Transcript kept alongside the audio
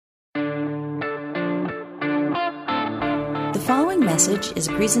following message is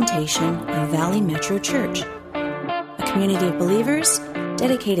a presentation of Valley Metro Church, a community of believers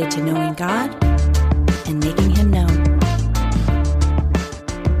dedicated to knowing God and making Him known.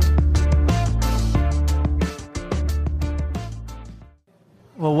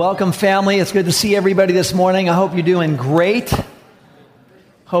 Well, welcome, family. It's good to see everybody this morning. I hope you're doing great.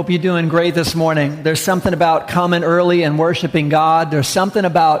 Hope you're doing great this morning. There's something about coming early and worshiping God. There's something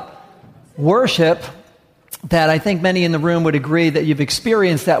about worship that I think many in the room would agree that you've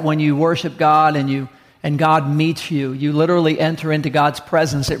experienced that when you worship God and God meets you. You literally enter into God's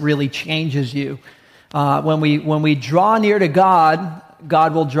presence. It really changes you. When we draw near to God,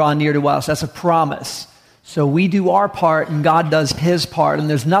 God will draw near to us. That's a promise. So we do our part and God does His part. And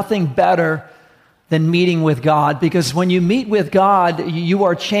there's nothing better than meeting with God, because when you meet with God, you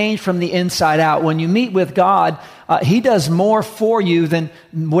are changed from the inside out. When you meet with God, He does more for you than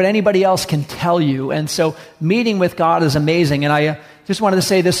what anybody else can tell you. And so meeting with God is amazing. And I just wanted to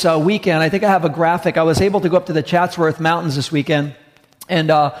say this weekend, I think I have a graphic. I was able to go up to the Chatsworth Mountains this weekend and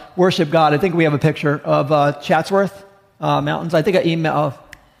worship God. I think we have a picture of Chatsworth Mountains. I think I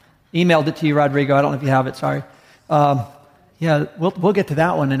emailed it to you, Rodrigo. I don't know if you have it. Sorry. Yeah, we'll get to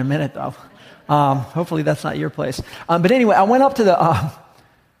that one in a minute, though. Hopefully that's not your place. But anyway, I went up to the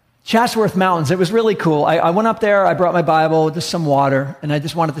Chatsworth Mountains. It was really cool. I went up there. I brought my Bible, just some water, and I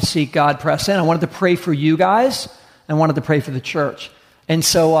just wanted to seek God, press in. I wanted to pray for you guys. I wanted to pray for the church. And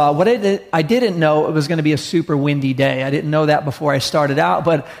so what I didn't know it was going to be a super windy day. I didn't know that before I started out,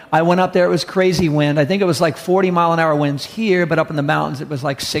 but I went up there. It was crazy wind. I think it was like 40-mile-an-hour winds here, but up in the mountains it was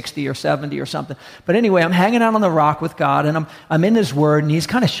like 60 or 70 or something. But anyway, I'm hanging out on the rock with God, and I'm in His Word, and He's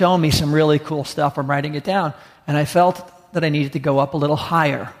kind of showing me some really cool stuff. I'm writing it down, and I felt that I needed to go up a little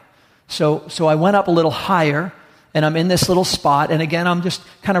higher. So I went up a little higher, and I'm in this little spot, and again, I'm just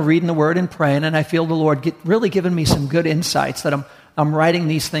kind of reading the Word and praying, and I feel the Lord really giving me some good insights that I'm writing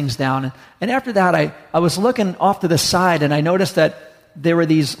these things down. And after that, I was looking off to the side, and I noticed that there were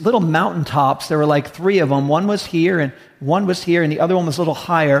these little mountaintops. There were like 3 of them. One was here, and one was here, and the other one was a little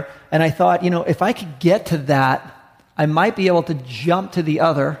higher. And I thought, if I could get to that, I might be able to jump to the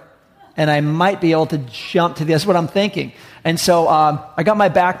other, and I might be able to jump to this. That's what I'm thinking. And so I got my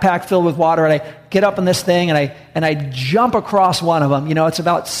backpack filled with water, and I get up on this thing, and I jump across one of them. It's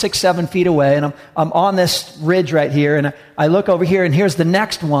about 6-7 feet away, and I'm on this ridge right here, and I look over here, and here's the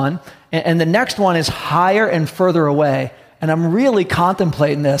next one, and the next one is higher and further away. And I'm really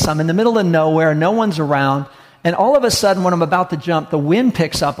contemplating this. I'm in the middle of nowhere, no one's around, and all of a sudden, when I'm about to jump, the wind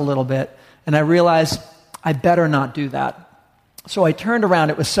picks up a little bit, and I realize I better not do that. So I turned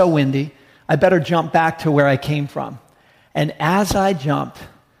around. It was so windy. I better jump back to where I came from. And as I jumped,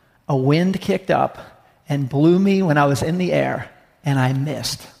 a wind kicked up and blew me when I was in the air, and I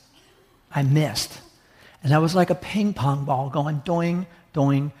missed. And I was like a ping pong ball going doing,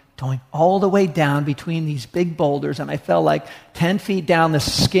 doing, doing, all the way down between these big boulders, and I fell like 10 feet down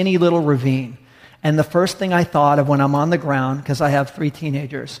this skinny little ravine. And the first thing I thought of when I'm on the ground, because I have 3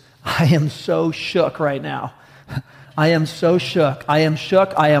 teenagers, I am so shook right now. I am so shook. I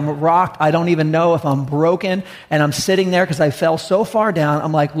am rocked. I don't even know if I'm broken. And I'm sitting there because I fell so far down.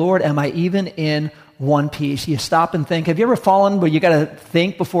 I'm like, Lord, am I even in one piece? You stop and think. Have you ever fallen where you got to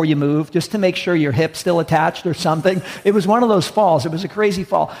think before you move just to make sure your hip's still attached or something? It was one of those falls. It was a crazy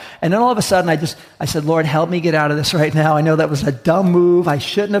fall. And then all of a sudden I said, Lord, help me get out of this right now. I know that was a dumb move. I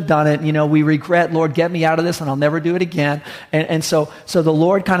shouldn't have done it. We regret, Lord, get me out of this and I'll never do it again. And so the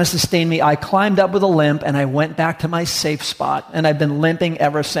Lord kind of sustained me. I climbed up with a limp and I went back to my safe spot, and I've been limping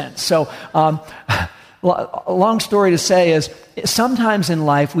ever since. So, a long story to say is sometimes in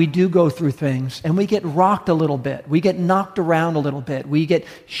life we do go through things and we get rocked a little bit. We get knocked around a little bit. We get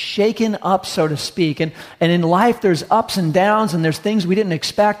shaken up, so to speak. And in life there's ups and downs, and there's things we didn't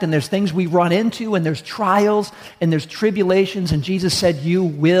expect, and there's things we run into, and there's trials and there's tribulations. And Jesus said, you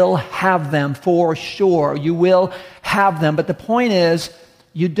will have them for sure. You will have them. But the point is,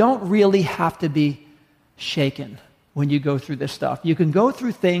 you don't really have to be shaken when you go through this stuff. You can go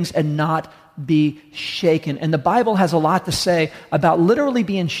through things and not be shaken. And the Bible has a lot to say about literally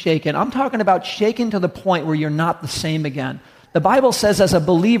being shaken. I'm talking about shaken to the point where you're not the same again. The Bible says as a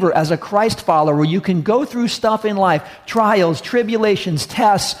believer, as a Christ follower, you can go through stuff in life, trials, tribulations,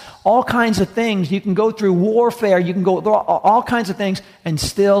 tests, all kinds of things. You can go through warfare, you can go through all kinds of things and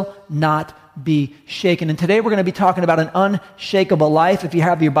still not be shaken. And today we're going to be talking about an unshakable life. If you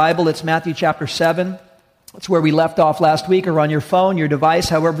have your Bible, it's Matthew chapter 7. That's where we left off last week, or on your phone, your device,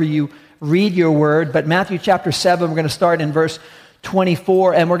 however you read your word. But Matthew chapter 7, we're going to start in verse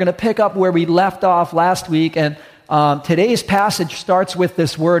 24, and we're going to pick up where we left off last week. And Today's passage starts with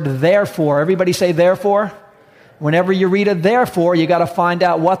this word, therefore. Everybody say, therefore. Whenever you read a therefore, you got to find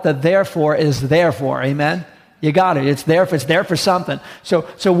out what the therefore is there for. Amen? You got it. It's there for something. So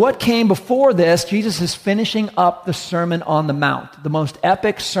what came before this? Jesus is finishing up the Sermon on the Mount, the most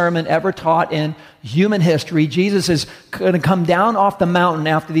epic sermon ever taught in human history. Jesus is going to come down off the mountain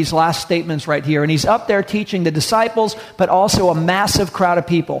after these last statements right here. And he's up there teaching the disciples, but also a massive crowd of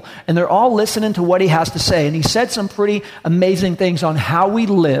people. And they're all listening to what he has to say. And he said some pretty amazing things on how we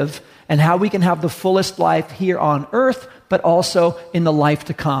live and how we can have the fullest life here on earth, but also in the life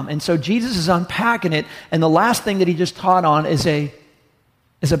to come. And so Jesus is unpacking it, and the last thing that he just taught on is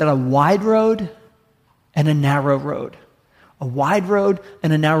about a wide road and a narrow road. A wide road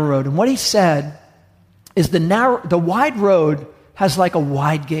and a narrow road. And what he said is the wide road has like a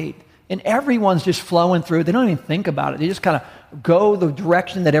wide gate, and everyone's just flowing through. They don't even think about it. They just kind of go the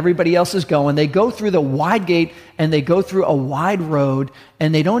direction that everybody else is going. They go through the wide gate, and they go through a wide road,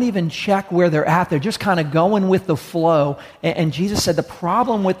 and they don't even check where they're at. They're just kind of going with the flow. And Jesus said the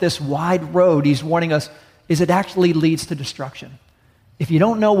problem with this wide road, he's warning us, is it actually leads to destruction. If you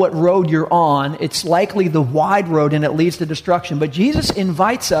don't know what road you're on, it's likely the wide road, and it leads to destruction. But Jesus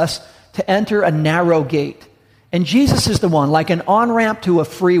invites us to enter a narrow gate. And Jesus is the one, like an on-ramp to a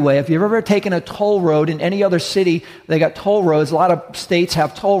freeway. If you've ever taken a toll road in any other city, they got toll roads. A lot of states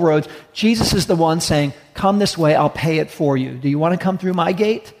have toll roads. Jesus is the one saying, come this way, I'll pay it for you. Do you want to come through my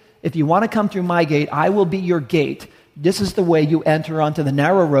gate? If you want to come through my gate, I will be your gate. This is the way you enter onto the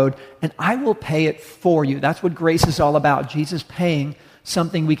narrow road, and I will pay it for you. That's what grace is all about. Jesus paying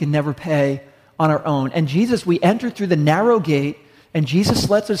something we can never pay on our own. And Jesus, we enter through the narrow gate, and Jesus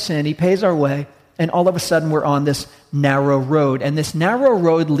lets us in. He pays our way. And all of a sudden, we're on this narrow road. And this narrow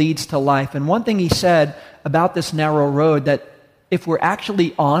road leads to life. And one thing he said about this narrow road, that if we're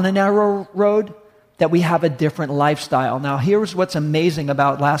actually on a narrow road, that we have a different lifestyle. Now, here's what's amazing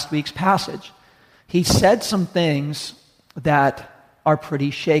about last week's passage. He said some things that are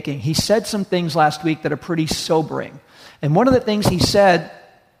pretty shaking. He said some things last week that are pretty sobering. And one of the things he said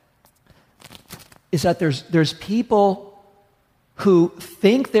is that there's people who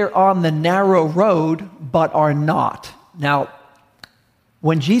think they're on the narrow road, but are not. Now,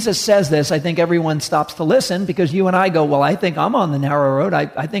 when Jesus says this, I think everyone stops to listen, because you and I go, well, I think I'm on the narrow road.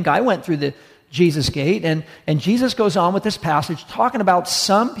 I think I went through the Jesus gate. And Jesus goes on with this passage talking about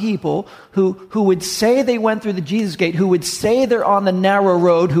some people who would say they went through the Jesus gate, who would say they're on the narrow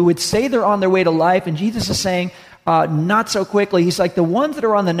road, who would say they're on their way to life. And Jesus is saying, not so quickly. He's like, the ones that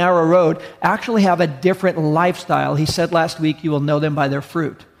are on the narrow road actually have a different lifestyle. He said last week, you will know them by their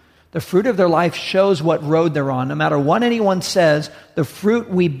fruit. The fruit of their life shows what road they're on. No matter what anyone says, the fruit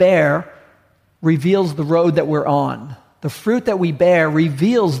we bear reveals the road that we're on. The fruit that we bear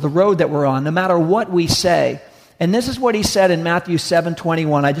reveals the road that we're on, no matter what we say. And this is what he said in Matthew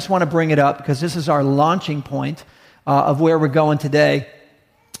 7:21. I just want to bring it up because this is our launching point of where we're going today.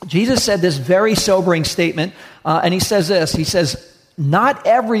 Jesus said this very sobering statement, and he says this. He says, not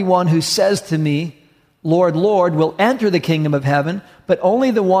everyone who says to me, Lord, Lord, will enter the kingdom of heaven, but only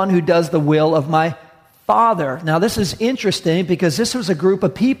the one who does the will of my Father. Now, this is interesting because this was a group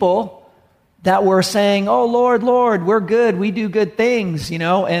of people that were saying, oh, Lord, Lord, we're good. We do good things,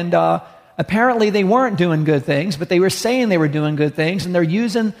 and apparently they weren't doing good things, but they were saying they were doing good things, and they're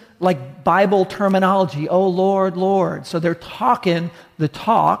using like Bible terminology, oh, Lord, Lord. So they're talking the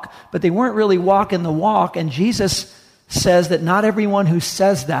talk, but they weren't really walking the walk. And Jesus says that not everyone who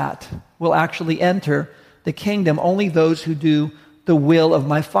says that will actually enter the kingdom, only those who do the will of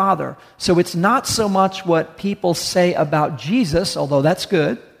my Father. So it's not so much what people say about Jesus, although that's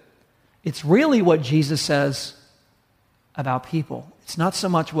good. It's really what Jesus says about people. It's not so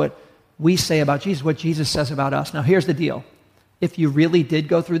much what we say about Jesus, what Jesus says about us. Now, here's the deal. If you really did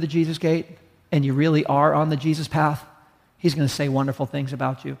go through the Jesus gate and you really are on the Jesus path, he's going to say wonderful things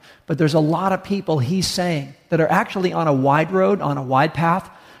about you. But there's a lot of people he's saying that are actually on a wide road, on a wide path,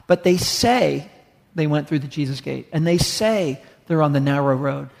 but they say they went through the Jesus gate, and they say they're on the narrow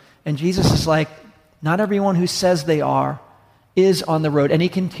road. And Jesus is like, not everyone who says they are is on the road. And he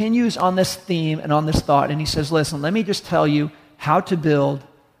continues on this theme and on this thought, and he says, listen, let me just tell you how to build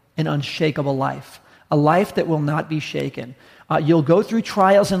an unshakable life, a life that will not be shaken. You'll go through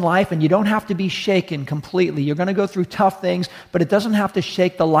trials in life, and you don't have to be shaken completely. You're going to go through tough things, but it doesn't have to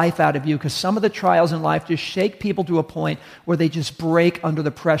shake the life out of you, because some of the trials in life just shake people to a point where they just break under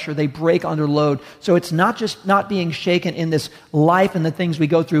the pressure. They break under load. So it's not just not being shaken in this life and the things we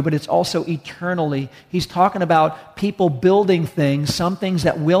go through, but it's also eternally. He's talking about people building things, some things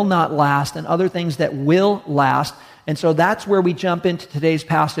that will not last and other things that will last. And so that's where we jump into today's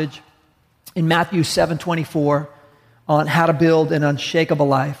passage in Matthew 7:24. On how to build an unshakable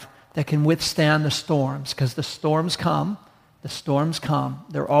life. that can withstand the storms, because the storms come.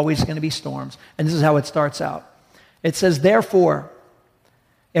 There are always going to be storms. And this is how it starts out. It says, therefore,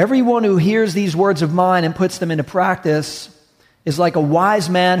 everyone who hears these words of mine and puts them into practice is like a wise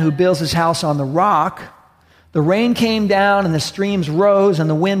man who builds his house on the rock. The rain came down and the streams rose and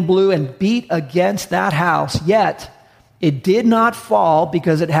the wind blew and beat against that house. Yet it did not fall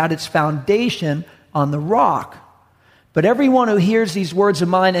because it had its foundation on the rock. But everyone who hears these words of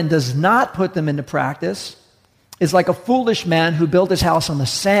mine and does not put them into practice is like a foolish man who built his house on the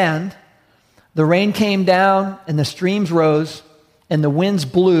sand. The rain came down and the streams rose and the winds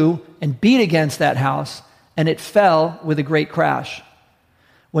blew and beat against that house, and it fell with a great crash.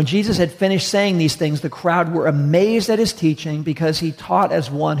 When Jesus had finished saying these things, the crowd were amazed at his teaching because he taught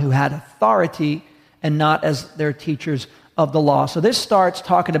as one who had authority and not as their teachers of the law. So this starts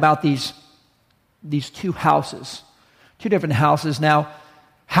talking about these two houses. Two different houses. Now,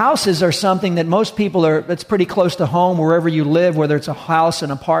 houses are something that most people it's pretty close to home wherever you live, whether it's a house,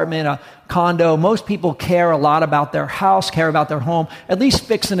 an apartment, a condo. Most people care a lot about their house, care about their home, at least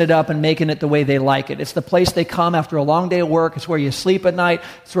fixing it up and making it the way they like it. It's the place they come after a long day of work. It's where you sleep at night.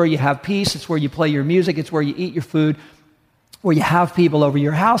 It's where you have peace. It's where you play your music. It's where you eat your food, where you have people over.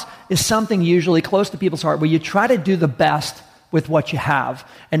 Your house is something usually close to people's heart, where you try to do the best with what you have.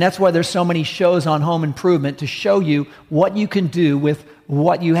 And that's why there's so many shows on home improvement, to show you what you can do with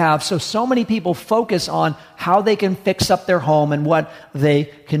what you have. So many people focus on how they can fix up their home and what they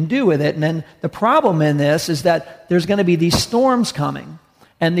can do with it. And then the problem in this is that there's going to be these storms coming.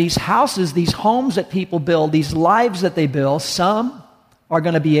 And these houses, these homes that people build, these lives that they build, some are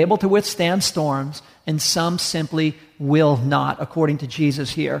going to be able to withstand storms, and some simply will not, according to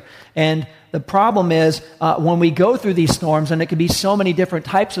Jesus here. And the problem is when we go through these storms, and it could be so many different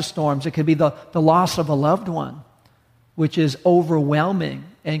types of storms. It could be the loss of a loved one, which is overwhelming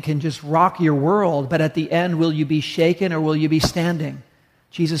and can just rock your world. But at the end, will you be shaken or will you be standing?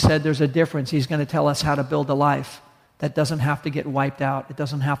 Jesus said there's a difference. He's going to tell us how to build a life that doesn't have to get wiped out. It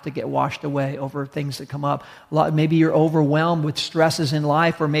doesn't have to get washed away over things that come up. Maybe you're overwhelmed with stresses in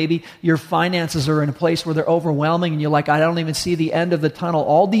life, or maybe your finances are in a place where they're overwhelming and you're like, I don't even see the end of the tunnel.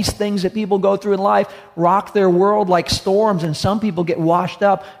 All these things that people go through in life rock their world like storms, and some people get washed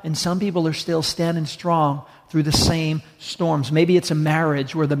up, and some people are still standing strong through the same storms. Maybe it's a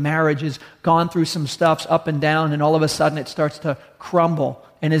marriage where the marriage has gone through some stuffs up and down, and all of a sudden it starts to crumble.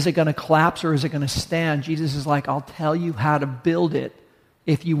 And is it going to collapse or is it going to stand? Jesus is like, I'll tell you how to build it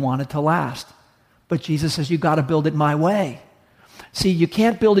if you want it to last. But Jesus says, you've got to build it my way. See, you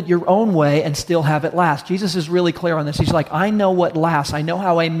can't build it your own way and still have it last. Jesus is really clear on this. He's like, I know what lasts. I know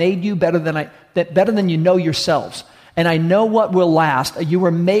how I made you better than you know yourselves. And I know what will last. You were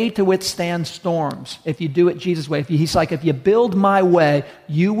made to withstand storms if you do it Jesus' way. He's like, if you build my way,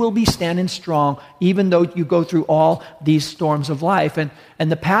 you will be standing strong, even though you go through all these storms of life. And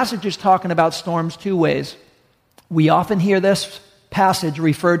the passage is talking about storms two ways. We often hear this passage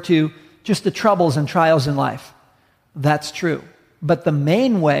referred to just the troubles and trials in life. That's true. But the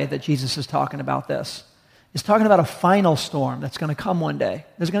main way that Jesus is talking about this is talking about a final storm that's going to come one day.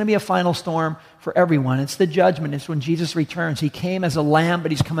 There's going to be a final storm for everyone. It's the judgment. It's when Jesus returns. He came as a lamb,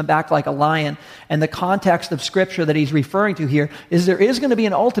 but he's coming back like a lion. And the context of Scripture that he's referring to here is there is going to be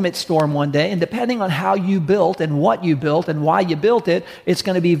an ultimate storm one day, and depending on how you built and what you built and why you built it, it's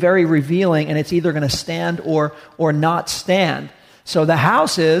going to be very revealing, and it's either going to stand or not stand. So the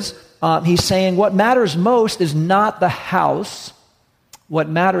house is, he's saying what matters most is not the house. What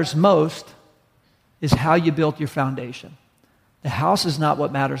matters most is how you built your foundation. The house is not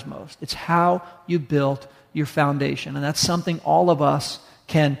what matters most. It's how you built your foundation. And that's something all of us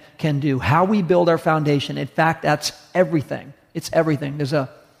can do. How we build our foundation. In fact, that's everything. It's everything. There's a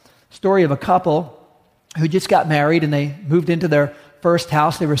story of a couple who just got married, and they moved into their first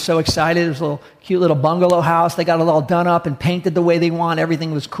house. They were so excited. It was a cute little bungalow house. They got it all done up and painted the way they want.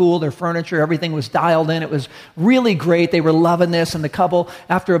 Everything was cool. Their furniture, everything was dialed in. It was really great. They were loving this. And the couple,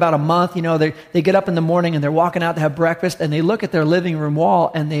 after about a month, they get up in the morning and they're walking out to have breakfast, and they look at their living room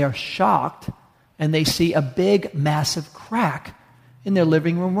wall and they are shocked, and they see a big, massive crack in their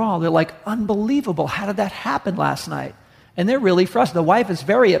living room wall. They're like, unbelievable. How did that happen last night? And they're really frustrated. The wife is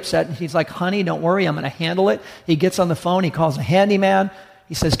very upset, and she's like, honey, don't worry, I'm going to handle it. He gets on the phone, he calls a handyman.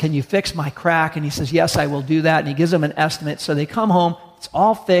 He says, can you fix my crack? And he says, yes, I will do that. And he gives them an estimate. So they come home, it's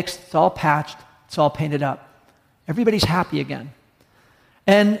all fixed, it's all patched, it's all painted up. Everybody's happy again.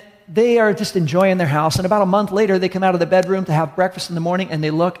 And they are just enjoying their house. And about a month later, they come out of the bedroom to have breakfast in the morning, and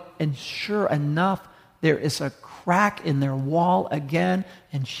they look, and sure enough, there is a crack in their wall again,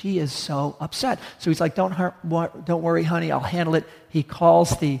 and she is so upset. So he's like, don't worry, honey, I'll handle it. He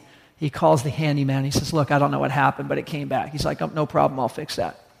calls the He calls the handyman. He says, look, I don't know what happened, but it came back. He's like, oh, no problem, I'll fix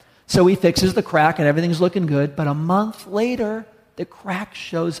that. So he fixes the crack, and everything's looking good. But a month later, the crack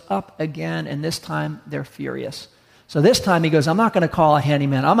shows up again, and this time they're furious. So this time he goes, I'm not going to call a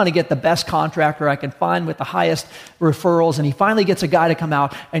handyman. I'm going to get the best contractor I can find with the highest referrals. And he finally gets a guy to come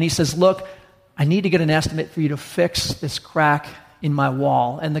out, and he says, look, I need to get an estimate for you to fix this crack in my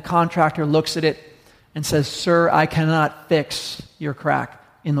wall. And the contractor looks at it and says, sir, I cannot fix your crack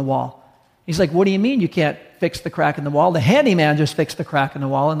in the wall. He's like, what do you mean you can't fix the crack in the wall? The handyman just fixed the crack in the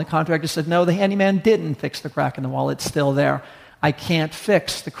wall. And the contractor said, no, the handyman didn't fix the crack in the wall. It's still there. I can't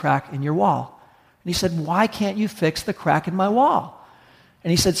fix the crack in your wall. And he said, why can't you fix the crack in my wall? And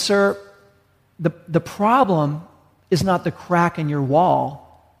he said, sir, the problem is not the crack in your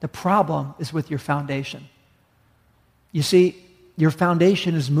wall. The problem is with your foundation. You see, your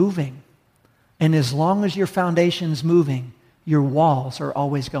foundation is moving. And as long as your foundation is moving, your walls are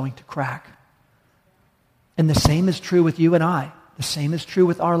always going to crack. And the same is true with you and I. The same is true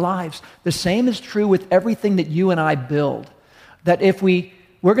with our lives. The same is true with everything that you and I build. That if we're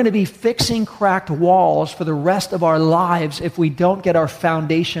going to be fixing cracked walls for the rest of our lives if we don't get our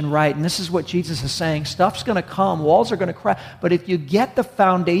foundation right. And this is what Jesus is saying. Stuff's going to come. Walls are going to crack. But if you get the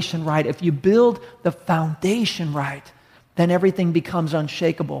foundation right, if you build the foundation right, then everything becomes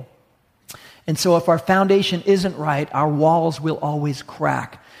unshakable. And so if our foundation isn't right, our walls will always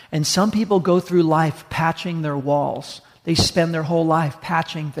crack. And some people go through life patching their walls. They spend their whole life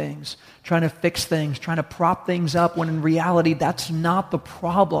patching things, trying to fix things, trying to prop things up, when in reality, that's not the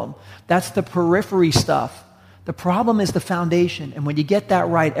problem. That's the periphery stuff. The problem is the foundation. And when you get that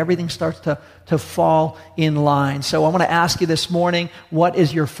right, everything starts to fall in line. So I want to ask you this morning, what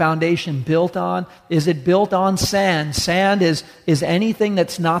is your foundation built on? Is it built on sand? Sand is anything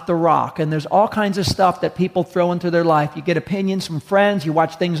that's not the rock. And there's all kinds of stuff that people throw into their life. You get opinions from friends, you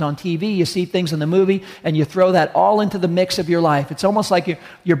watch things on TV, you see things in the movie, and you throw that all into the mix of your life. It's almost like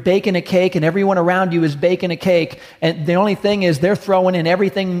you're baking a cake, and everyone around you is baking a cake. And the only thing is they're throwing in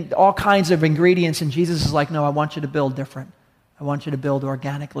everything, all kinds of ingredients. And Jesus is like, no, I want you to build different. I want you to build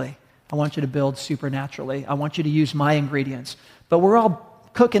organically. I want you to build supernaturally. I want you to use my ingredients. But we're all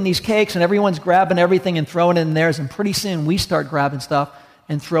cooking these cakes, and everyone's grabbing everything and throwing it in theirs, and pretty soon we start grabbing stuff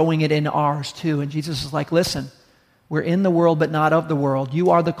and throwing it in ours too. And Jesus is like, listen, we're in the world but not of the world.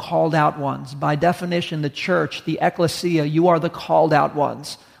 You are the called out ones. By definition, the church, the ecclesia, you are the called out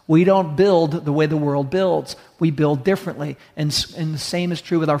ones. We don't build the way the world builds. We build differently. And the same is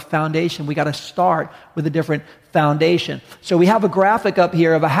true with our foundation. We got to start with a different foundation. So we have a graphic up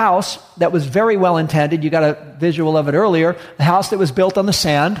here of a house that was very well intended. You got a visual of it earlier. A house that was built on the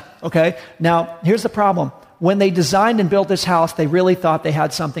sand. Okay. Now, here's the problem. When they designed and built this house, they really thought they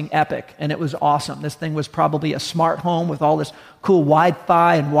had something epic, and it was awesome. This thing was probably a smart home with all this cool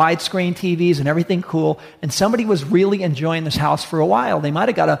Wi-Fi and widescreen TVs and everything cool, and somebody was really enjoying this house for a while. They might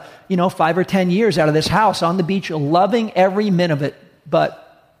have got 5 or 10 years out of this house on the beach, loving every minute of it,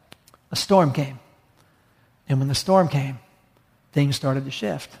 but a storm came. And when the storm came, things started to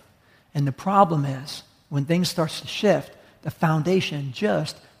shift. And the problem is, when things start to shift, the foundation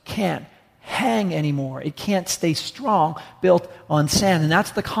just can't hang anymore. It can't stay strong, built on sand. And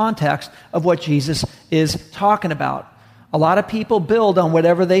that's the context of what Jesus is talking about. A lot of people build on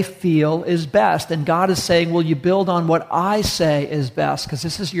whatever they feel is best. And God is saying, will you build on what I say is best? Because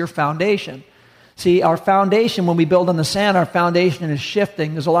this is your foundation. See, our foundation, when we build on the sand, our foundation is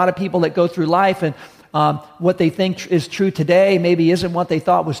shifting. There's a lot of people that go through life, and what they think is true today maybe isn't what they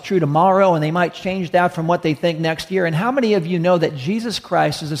thought was true tomorrow, and they might change that from what they think next year. And how many of you know that Jesus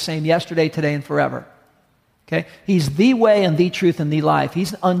Christ is the same yesterday, today, and forever? Okay? He's the way and the truth and the life.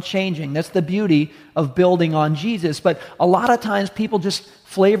 He's unchanging. That's the beauty of building on Jesus. But a lot of times people just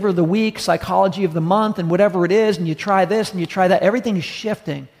flavor of the week, psychology of the month, and whatever it is, and you try this and you try that. Everything is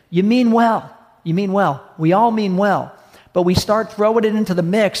shifting. You mean well. You mean well. We all mean well. But we start throwing it into the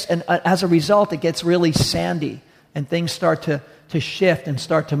mix, and as a result, it gets really sandy, and things start to shift and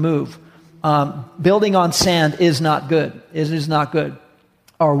start to move. Building on sand is not good. It is not good.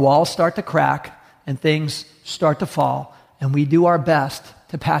 Our walls start to crack, and things start to fall, and we do our best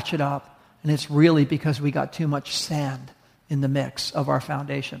to patch it up, and it's really because we got too much sand in the mix of our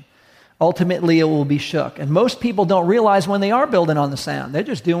foundation. Ultimately, it will be shook. And most people don't realize when they are building on the sand. They're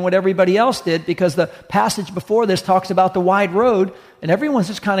just doing what everybody else did, because the passage before this talks about the wide road, and everyone's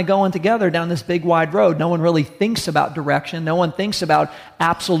just kind of going together down this big wide road. No one really thinks about direction. No one thinks about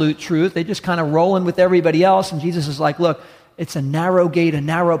absolute truth. They just kind of rolling with everybody else. And Jesus is like, look, it's a narrow gate, a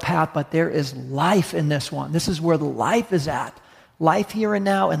narrow path, but there is life in this one. This is where the life is at. Life here and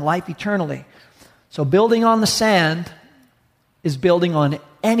now and life eternally. So building on the sand is building on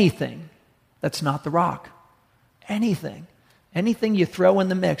anything that's not the rock. Anything. Anything you throw in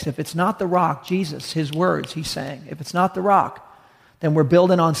the mix, if it's not the rock, Jesus, his words, he's saying, if it's not the rock, then we're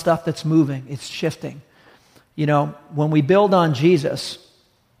building on stuff that's moving, it's shifting. You know, when we build on Jesus,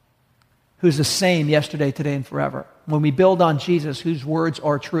 who's the same yesterday, today, and forever, when we build on Jesus, whose words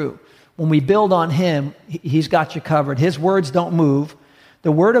are true, when we build on him, he's got you covered. His words don't move.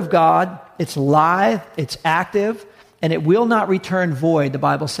 The word of God, it's live, it's active, and it will not return void. The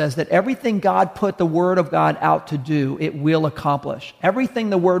Bible says that everything God put the word of God out to do, it will accomplish. Everything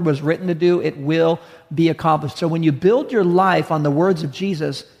the word was written to do, it will be accomplished. So when you build your life on the words of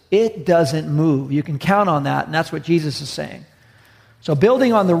Jesus, it doesn't move. You can count on that, and that's what Jesus is saying. So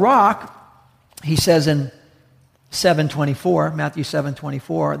building on the rock, he says in 7:24, Matthew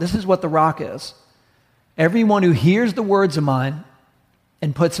 7:24, this is what the rock is. Everyone who hears the words of mine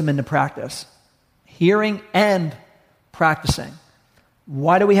and puts them into practice. Hearing and practicing.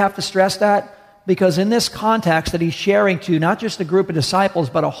 Why do we have to stress that? Because in this context that he's sharing to not just a group of disciples,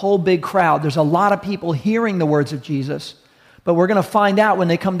 but a whole big crowd, there's a lot of people hearing the words of Jesus. But we're going to find out when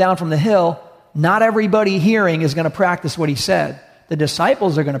they come down from the hill, not everybody hearing is going to practice what he said. The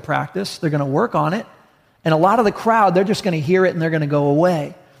disciples are going to practice. They're going to work on it. And a lot of the crowd, they're just going to hear it and they're going to go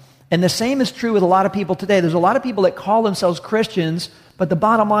away. And the same is true with a lot of people today. There's a lot of people that call themselves Christians, but the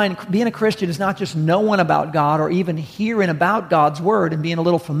bottom line, being a Christian is not just knowing about God or even hearing about God's word and being a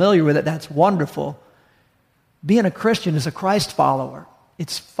little familiar with it. That's wonderful. Being a Christian is a Christ follower.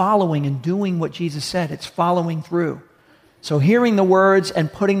 It's following and doing what Jesus said. It's following through. So hearing the words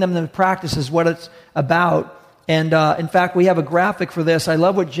and putting them into practice is what it's about. And in fact, we have a graphic for this. I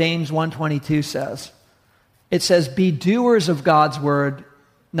love what James 1:22 says. It says, be doers of God's word,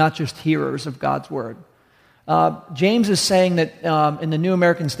 not just hearers of God's word. James is saying that in the New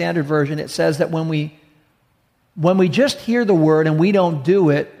American Standard Version, it says that when we just hear the word and we don't do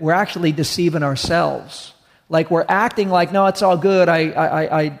it, we're actually deceiving ourselves. Like we're acting like, no, it's all good.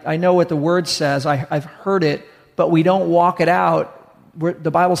 I know what the word says. I've heard it, but we don't walk it out.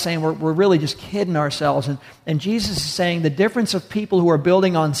 The Bible's saying we're really just kidding ourselves. And Jesus is saying the difference of people who are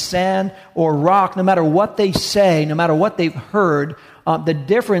building on sand or rock, no matter what they say, no matter what they've heard, the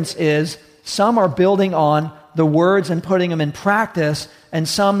difference is some are building on the words and putting them in practice, and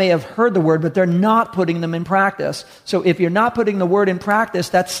some may have heard the word, but they're not putting them in practice. So if you're not putting the word in practice,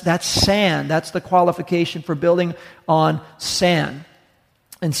 that's sand. That's the qualification for building on sand.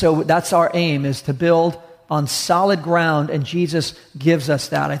 And so that's our aim, is to build on solid ground, and Jesus gives us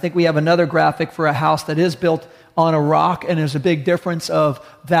that. I think we have another graphic for a house that is built on a rock, and there's a big difference of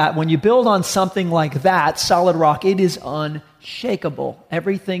that. When you build on something like that, solid rock, it is unshakable.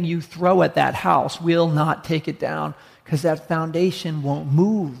 Everything you throw at that house will not take it down because that foundation won't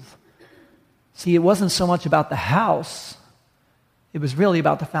move. See, it wasn't so much about the house. It was really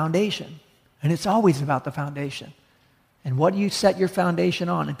about the foundation. And it's always about the foundation. And what do you set your foundation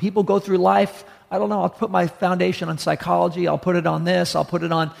on? And people go through life, I don't know, I'll put my foundation on psychology, I'll put it on this, I'll put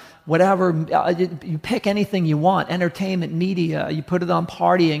it on whatever. You pick anything you want, entertainment, media, you put it on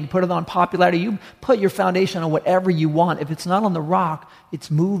partying, you put it on popularity, you put your foundation on whatever you want. If it's not on the rock, it's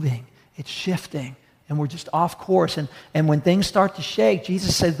moving, it's shifting, and we're just off course. And when things start to shake,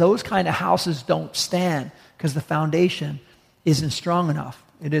 Jesus said those kind of houses don't stand because the foundation isn't strong enough.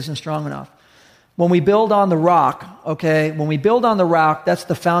 It isn't strong enough. When we build on the rock, okay, when we build on the rock, that's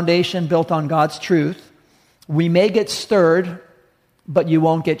the foundation built on God's truth. We may get stirred, but you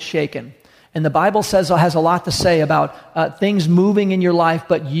won't get shaken. And the Bible has a lot to say about things moving in your life,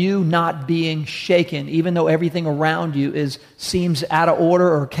 but you not being shaken, even though everything around you seems out of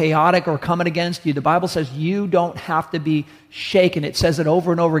order or chaotic or coming against you. The Bible says you don't have to be shaken. It says it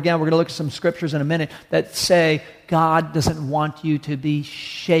over and over again. We're going to look at some scriptures in a minute that say God doesn't want you to be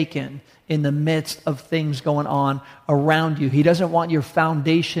shaken in the midst of things going on around you. He doesn't want your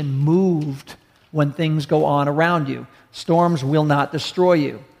foundation moved when things go on around you. Storms will not destroy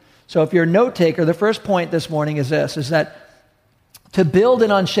you. So if you're a note taker, the first point this morning is this, is that to build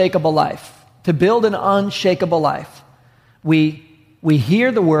an unshakable life, we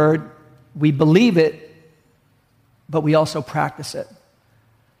hear the word, we believe it, but we also practice it.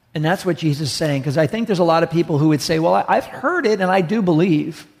 And that's what Jesus is saying, because I think there's a lot of people who would say, well, I've heard it and I do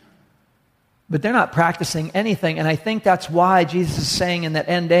believe, but they're not practicing anything. And I think that's why Jesus is saying in that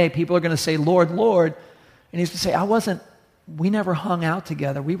end day, people are going to say, Lord, Lord. And he's going to say, we never hung out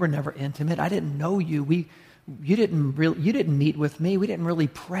together. We were never intimate. I didn't know you. You didn't meet with me. We didn't really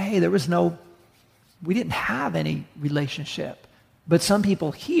pray. We didn't have any relationship. But some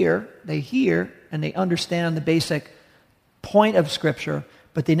people hear, and they understand the basic point of Scripture,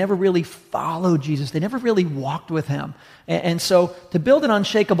 but they never really followed Jesus. They never really walked with him. And so to build an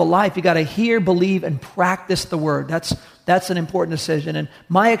unshakable life, you got to hear, believe, and practice the word. That's an important decision. And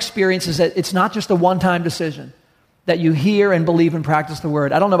my experience is that it's not just a one-time decision, that you hear and believe and practice the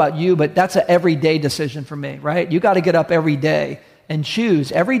word. I don't know about you, but that's an everyday decision for me, right? You got to get up every day and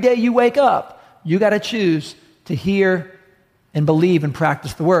choose. Every day you wake up, you got to choose to hear and believe and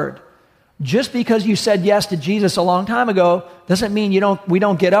practice the word. Just because you said yes to Jesus a long time ago doesn't mean we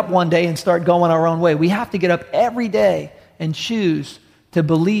don't get up one day and start going our own way. We have to get up every day and choose to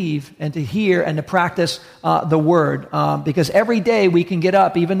believe and to hear and to practice the word. Because every day we can get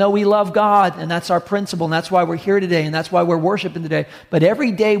up, even though we love God, and that's our principle, and that's why we're here today, and that's why we're worshiping today. But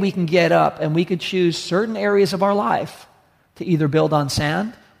every day we can get up and we could choose certain areas of our life to either build on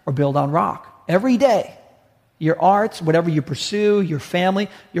sand or build on rock. Every day. Your arts, whatever you pursue, your family,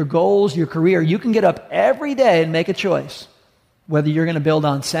 your goals, your career, you can get up every day and make a choice whether you're going to build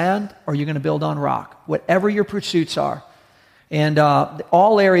on sand or you're going to build on rock, whatever your pursuits are, and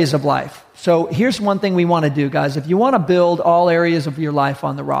all areas of life. So here's one thing we want to do, guys. If you want to build all areas of your life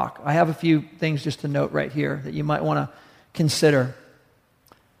on the rock, I have a few things just to note right here that you might want to consider.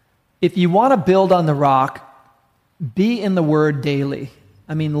 If you want to build on the rock, be in the Word daily.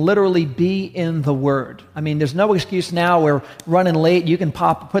 I mean, literally be in the Word. I mean, there's no excuse now. We're running late. You can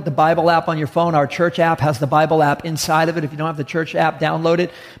put the Bible app on your phone. Our church app has the Bible app inside of it. If you don't have the church app, download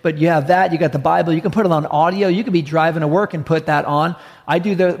it. But you have that. You got the Bible. You can put it on audio. You could be driving to work and put that on. I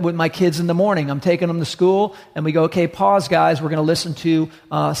do that with my kids in the morning. I'm taking them to school, and we go, okay, pause, guys. We're going to listen to,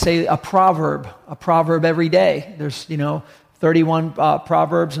 say, a proverb every day. There's, 31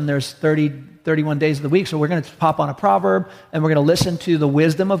 proverbs, and there's 31 days of the week. So we're going to pop on a proverb, and we're going to listen to the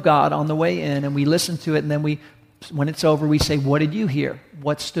wisdom of God on the way in, and we listen to it, and then when it's over, we say, what did you hear?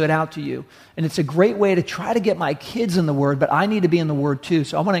 What stood out to you? And it's a great way to try to get my kids in the Word, but I need to be in the Word too.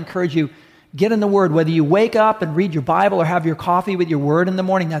 So I want to encourage you, get in the Word. Whether you wake up and read your Bible or have your coffee with your Word in the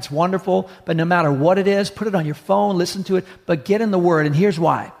morning, that's wonderful. But no matter what it is, put it on your phone, listen to it, but get in the Word. And here's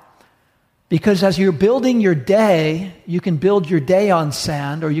why. Because as you're building your day, you can build your day on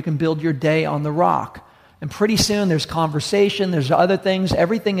sand or you can build your day on the rock. And pretty soon there's conversation, there's other things,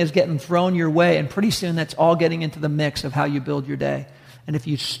 everything is getting thrown your way, and pretty soon that's all getting into the mix of how you build your day. And if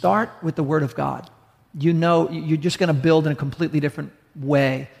you start with the Word of God, you're just going to build in a completely different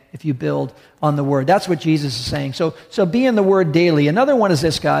way if you build on the Word. That's what Jesus is saying. So be in the Word daily. Another one is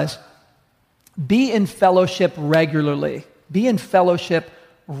this, guys. Be in fellowship regularly. Be in fellowship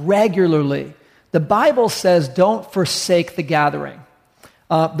regularly. The Bible says don't forsake the gathering.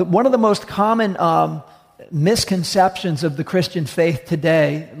 One of the most common misconceptions of the Christian faith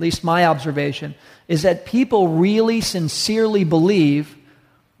today, at least my observation, is that people really sincerely believe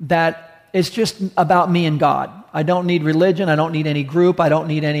that it's just about me and God. I don't need religion. I don't need any group. I don't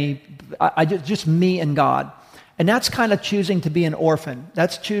need any, just me and God. And that's kind of choosing to be an orphan.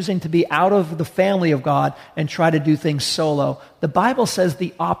 That's choosing to be out of the family of God and try to do things solo. The Bible says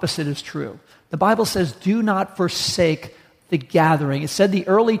the opposite is true. The Bible says, do not forsake the gathering. It said the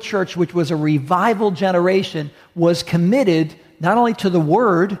early church, which was a revival generation, was committed not only to the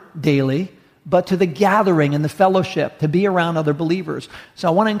Word daily, but to the gathering and the fellowship, to be around other believers. So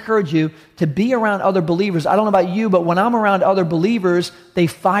I want to encourage you to be around other believers. I don't know about you, but when I'm around other believers, they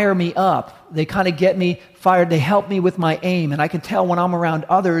fire me up. They kind of get me fired. They help me with my aim. And I can tell when I'm around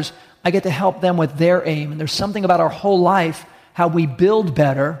others, I get to help them with their aim. And there's something about our whole life, how we build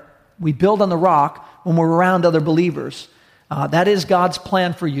better. We build on the rock when we're around other believers. That is God's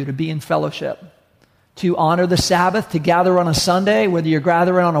plan for you, to be in fellowship. To honor the Sabbath, to gather on a Sunday, whether you're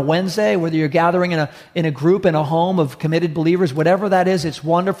gathering on a Wednesday, whether you're gathering in a group, in a home of committed believers, whatever that is, it's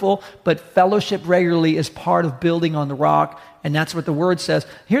wonderful. But fellowship regularly is part of building on the rock, and that's what the Word says.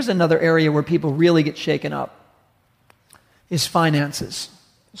 Here's another area where people really get shaken up, is finances.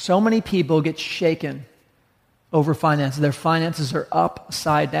 So many people get shaken over finances. Their finances are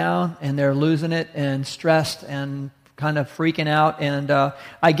upside down, and they're losing it and stressed and kind of freaking out, and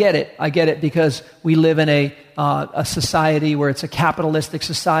I get it because we live in a society where it's a capitalistic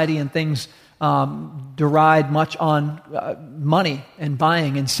society, and things deride much on money and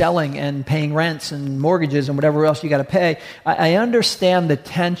buying and selling and paying rents and mortgages and whatever else you got to pay. I understand the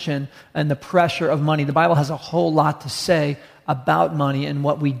tension and the pressure of money. The Bible has a whole lot to say about money and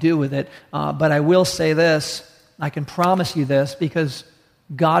what we do with it, but I will say this, I can promise you this, because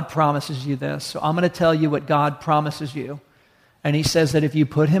God promises you this. So I'm going to tell you what God promises you. And He says that if you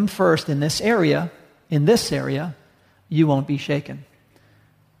put Him first in this area, you won't be shaken.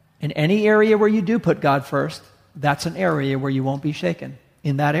 In any area where you do put God first, that's an area where you won't be shaken,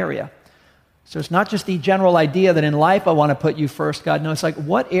 in that area. So it's not just the general idea that in life I want to put you first, God. No, it's like,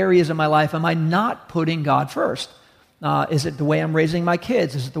 what areas of my life am I not putting God first? Is it the way I'm raising my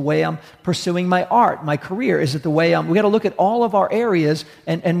kids? Is it the way I'm pursuing my art, my career? Is it the way we got to look at all of our areas,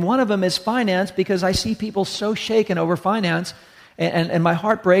 and one of them is finance, because I see people so shaken over finance, and my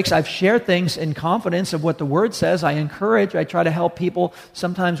heart breaks. I've shared things in confidence of what the Word says. I encourage, I try to help people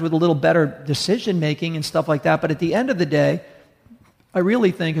sometimes with a little better decision making and stuff like that, but at the end of the day, I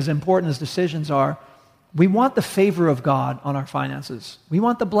really think, as important as decisions are, we want the favor of God on our finances. We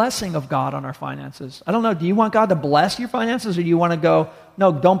want the blessing of God on our finances. I don't know, do you want God to bless your finances, or do you want to go,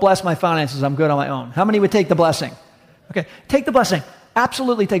 no, don't bless my finances, I'm good on my own? How many would take the blessing? Okay, take the blessing.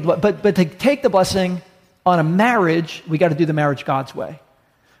 Absolutely take the blessing. But to take the blessing on a marriage, we got to do the marriage God's way.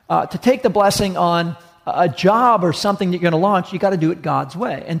 To take the blessing on a job or something you're going to launch, you got to do it God's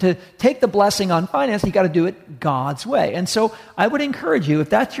way. And to take the blessing on finance, you got to do it God's way. And so I would encourage you,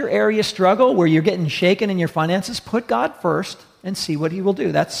 if that's your area of struggle where you're getting shaken in your finances, put God first and see what He will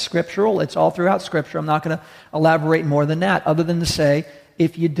do. That's scriptural. It's all throughout Scripture. I'm not going to elaborate more than that, other than to say,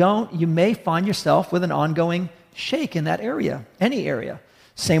 if you don't, you may find yourself with an ongoing shake in that area, any area.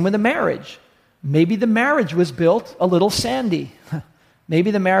 Same with a marriage. Maybe the marriage was built a little sandy.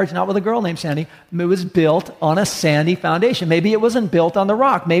 Maybe the marriage, not with a girl named Sandy, it was built on a sandy foundation. Maybe it wasn't built on the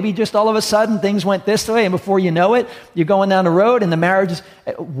rock. Maybe just all of a sudden things went this way, and before you know it, you're going down the road, and the marriage is...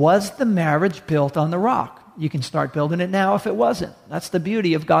 Was the marriage built on the rock? You can start building it now if it wasn't. That's the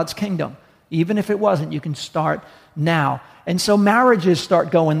beauty of God's kingdom. Even if it wasn't, you can start now. And so marriages start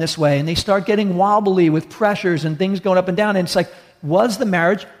going this way, and they start getting wobbly with pressures and things going up and down, and it's like, was the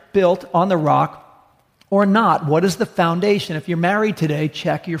marriage built on the rock or not? What is the foundation? If you're married today,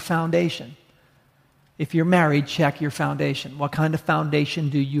 check your foundation. If you're married, check your foundation. What kind of foundation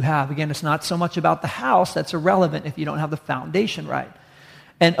do you have? Again, it's not so much about the house. That's irrelevant if you don't have the foundation right.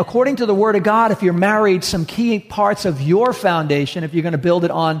 And according to the Word of God, if you're married, some key parts of your foundation, if you're going to build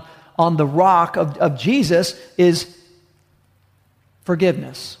it on the rock of Jesus, is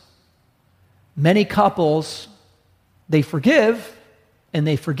forgiveness. Many couples, they forgive,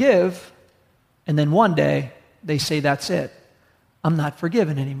 and then one day they say, that's it. I'm not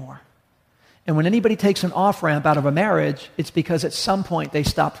forgiven anymore. And when anybody takes an off-ramp out of a marriage, it's because at some point they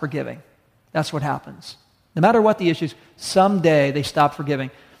stop forgiving. That's what happens. No matter what the issues, someday they stop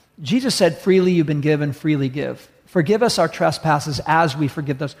forgiving. Jesus said, freely you've been given, freely give. Forgive us our trespasses as we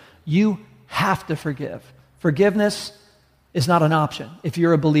forgive those. You have to forgive. Forgiveness is not an option. If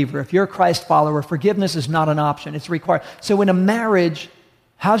you're a believer, if you're a Christ follower, forgiveness is not an option. It's required. So in a marriage,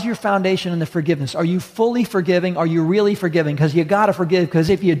 how's your foundation in the forgiveness? Are you fully forgiving? Are you really forgiving? Because you got to forgive, because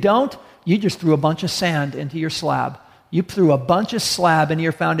if you don't, you just threw a bunch of sand into your slab. You threw a bunch of slab into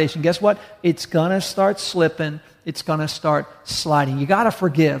your foundation. Guess what? It's going to start slipping. It's going to start sliding. You got to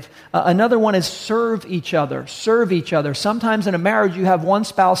forgive. Another one is serve each other. Serve each other. Sometimes in a marriage, you have one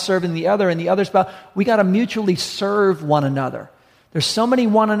spouse serving the other, and the other spouse, we got to mutually serve one another. There's so many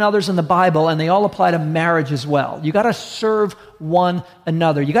one another's in the Bible, and they all apply to marriage as well. You got to serve one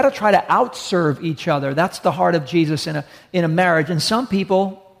another. You got to try to outserve each other. That's the heart of Jesus in a marriage. And some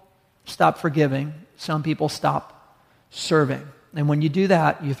people stop forgiving. Some people stop serving. And when you do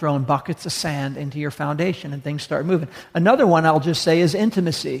that, you throw in buckets of sand into your foundation, and things start moving. Another one I'll just say is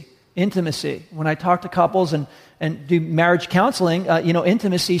intimacy. Intimacy. When I talk to couples and do marriage counseling,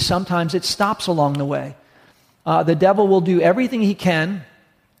 intimacy, sometimes it stops along the way. The devil will do everything he can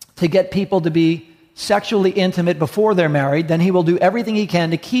to get people to be sexually intimate before they're married. Then he will do everything he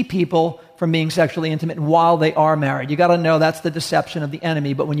can to keep people from being sexually intimate while they are married. You got to know that's the deception of the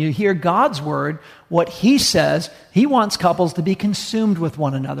enemy. But when you hear God's word, what He says, He wants couples to be consumed with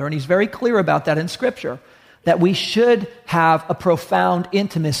one another. And He's very clear about that in Scripture, that we should have a profound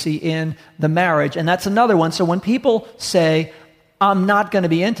intimacy in the marriage. And that's another one. So when people say, I'm not going to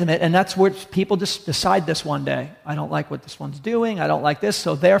be intimate, and that's where people just decide this one day. I don't like what this one's doing. I don't like this.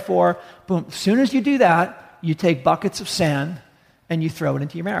 So therefore, boom, as soon as you do that, you take buckets of sand and you throw it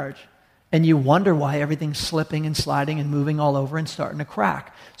into your marriage. And you wonder why everything's slipping and sliding and moving all over and starting to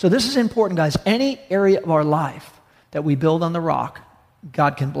crack. So this is important, guys. Any area of our life that we build on the rock,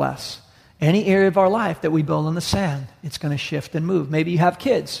 God can bless. Any area of our life that we build on the sand, it's going to shift and move. Maybe you have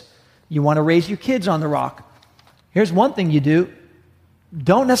kids. You want to raise your kids on the rock. Here's one thing you do.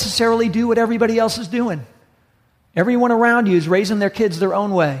 Don't necessarily do what everybody else is doing. Everyone around you is raising their kids their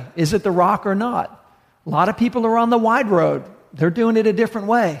own way. Is it the rock or not? A lot of people are on the wide road. They're doing it a different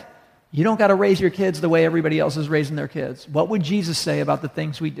way. You don't got to raise your kids the way everybody else is raising their kids. What would Jesus say about the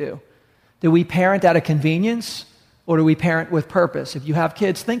things we do? Do we parent out of convenience, or do we parent with purpose? If you have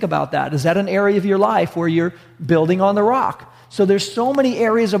kids, think about that. Is that an area of your life where you're building on the rock? So there's so many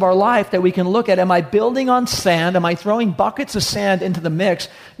areas of our life that we can look at. Am I building on sand? Am I throwing buckets of sand into the mix?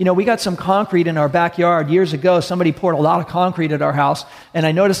 You know, we got some concrete in our backyard years ago. Somebody poured a lot of concrete at our house, and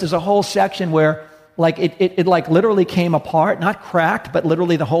I noticed there's a whole section where like it like literally came apart, not cracked, but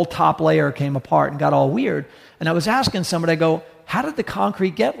literally the whole top layer came apart and got all weird. And I was asking somebody, I go, how did the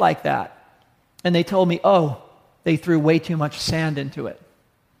concrete get like that? And they told me, oh, they threw way too much sand into it.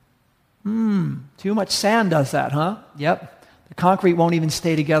 Too much sand does that, huh? Yep. The concrete won't even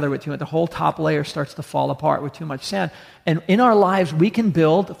stay together with too much. The whole top layer starts to fall apart with too much sand. And in our lives, we can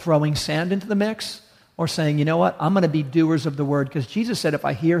build throwing sand into the mix or saying, you know what, I'm going to be doers of the word. Because Jesus said, if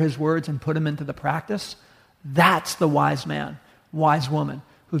I hear his words and put them into the practice, that's the wise man, wise woman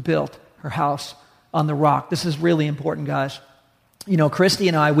who built her house on the rock. This is really important, guys. You know, Christy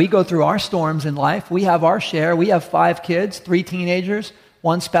and I, we go through our storms in life. We have our share. We have 5 kids, 3 teenagers,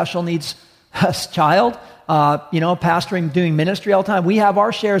 1 special needs child. Pastoring, doing ministry all the time. We have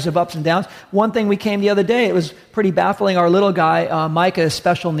our shares of ups and downs. One thing we came the other day, it was pretty baffling. Our little guy, Micah, has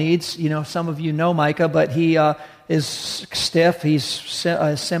special needs. You know, some of you know Micah, but he is stiff. His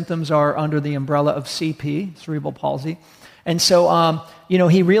symptoms are under the umbrella of CP, cerebral palsy. And so,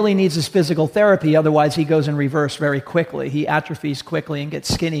 he really needs his physical therapy. Otherwise, he goes in reverse very quickly. He atrophies quickly and gets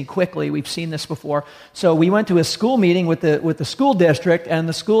skinny quickly. We've seen this before. So we went to a school meeting with the school district, and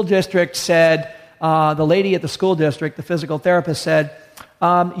the school district said, the lady at the school district, the physical therapist, said,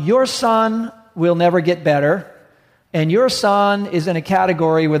 your son will never get better, and your son is in a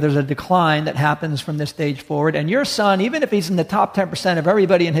category where there's a decline that happens from this stage forward, and your son, even if he's in the top 10% of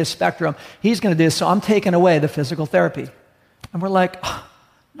everybody in his spectrum, he's going to do this, so I'm taking away the physical therapy. And we're like, oh,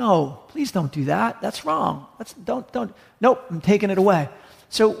 no, please don't do that. That's wrong. Nope, I'm taking it away.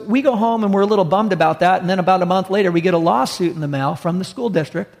 So we go home, and we're a little bummed about that, and then about a month later, we get a lawsuit in the mail from the school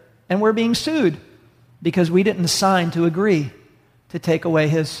district, and we're being sued because we didn't sign to agree to take away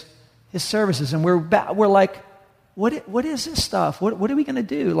his services. And we're like, what is this stuff? What are we going to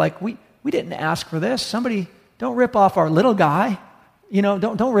do? Like, we didn't ask for this. Somebody, don't rip off our little guy. You know,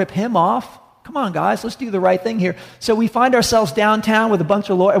 don't rip him off. Come on, guys, let's do the right thing here. So we find ourselves downtown with a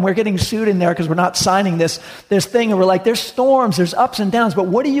bunch of lawyers, and we're getting sued in there because we're not signing this thing. And we're like, there's storms, there's ups and downs, but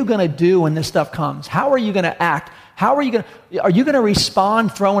what are you going to do when this stuff comes? How are you going to act? Are you going to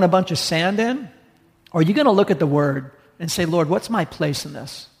respond throwing a bunch of sand in? Or are you going to look at the word and say, Lord, what's my place in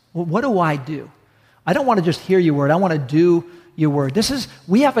this? What do I do? I don't want to just hear your word. I want to do your word.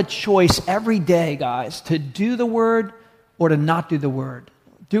 We have a choice every day, guys, to do the word or to not do the word.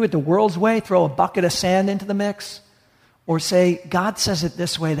 Do it the world's way, throw a bucket of sand into the mix, or say, God says it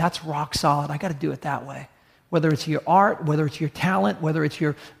this way, that's rock solid. I got to do it that way. Whether it's your art, whether it's your talent, whether it's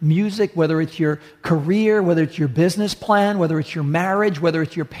your music, whether it's your career, whether it's your business plan, whether it's your marriage, whether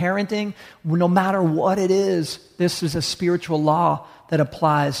it's your parenting, no matter what it is, this is a spiritual law that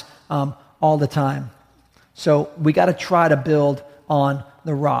applies all the time. So we got to try to build on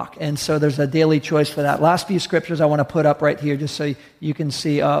the rock. And so there's a daily choice for that. Last few scriptures I want to put up right here just so you can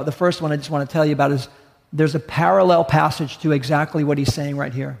see. The first one I just want to tell you about is there's a parallel passage to exactly what he's saying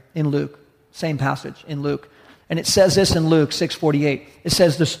right here in Luke. Same passage in Luke. And it says this in Luke 6:48. It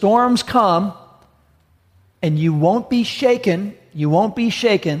says, the storms come and you won't be shaken. You won't be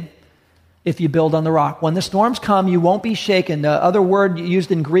shaken if you build on the rock. When the storms come, you won't be shaken. The other word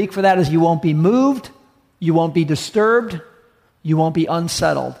used in Greek for that is you won't be moved. You won't be disturbed. You won't be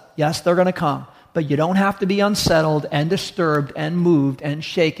unsettled. Yes, they're going to come. But you don't have to be unsettled and disturbed and moved and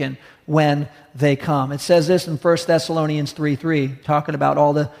shaken when they come. It says this in 1 Thessalonians 3:3, talking about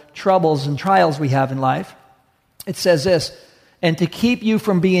all the troubles and trials we have in life. It says this, and to keep you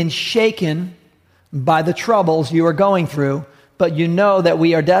from being shaken by the troubles you are going through, but you know that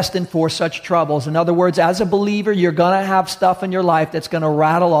we are destined for such troubles. In other words, as a believer, you're going to have stuff in your life that's going to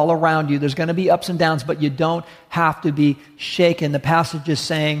rattle all around you. There's going to be ups and downs, but you don't have to be shaken. The passage is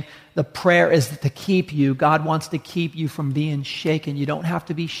saying the prayer is to keep you. God wants to keep you from being shaken. You don't have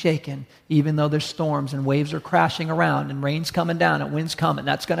to be shaken, even though there's storms and waves are crashing around and rain's coming down and wind's coming.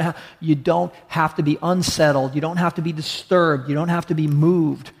 That's going to happen. You don't have to be unsettled. You don't have to be disturbed. You don't have to be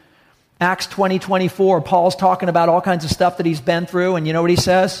moved. Acts 20:24, Paul's talking about all kinds of stuff that he's been through, and you know what he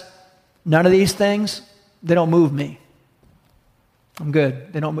says? None of these things, they don't move me. I'm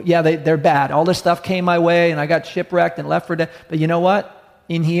good. They're bad. All this stuff came my way, and I got shipwrecked and left for dead. But you know what?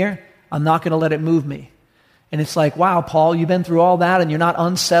 In here, I'm not going to let it move me. And it's like, wow, Paul, you've been through all that, and you're not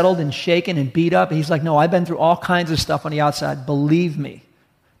unsettled and shaken and beat up. And he's like, no, I've been through all kinds of stuff on the outside. Believe me.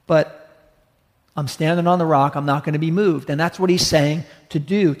 But I'm standing on the rock. I'm not going to be moved. And that's what he's saying to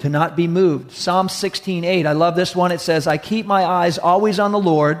do, to not be moved. Psalm 16:8, I love this one. It says, I keep my eyes always on the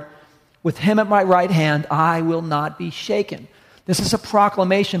Lord. With him at my right hand, I will not be shaken. This is a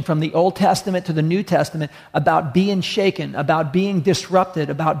proclamation from the Old Testament to the New Testament about being shaken, about being disrupted,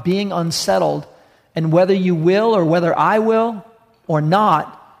 about being unsettled. And whether you will or whether I will or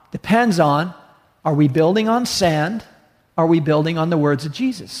not depends on, are we building on sand? Are we building on the words of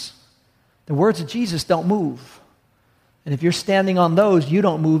Jesus? The words of Jesus don't move. And if you're standing on those, you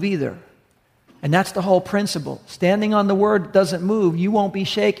don't move either. And that's the whole principle. Standing on the word doesn't move, you won't be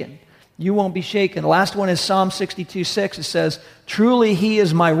shaken. You won't be shaken. The last one is Psalm 62:6. It says, "Truly he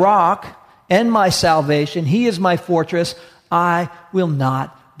is my rock and my salvation. He is my fortress. I will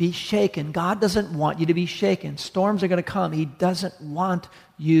not be shaken." God doesn't want you to be shaken. Storms are going to come. He doesn't want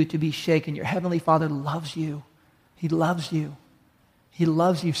you to be shaken. Your Heavenly Father loves you. He loves you. He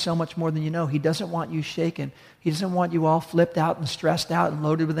loves you so much more than you know. He doesn't want you shaken. He doesn't want you all flipped out and stressed out and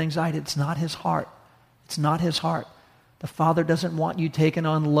loaded with anxiety. It's not His heart. It's not His heart. The Father doesn't want you taking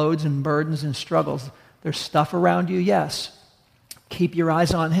on loads and burdens and struggles. There's stuff around you, yes. Keep your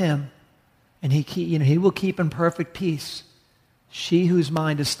eyes on Him, and He will keep in perfect peace. She whose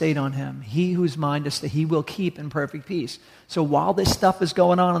mind is stayed on Him, he whose mind is stayed, He will keep in perfect peace. So while this stuff is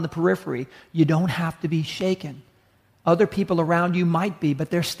going on the periphery, you don't have to be shaken. Other people around you might be,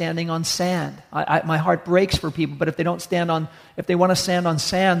 but they're standing on sand. My heart breaks for people, but if they want to stand on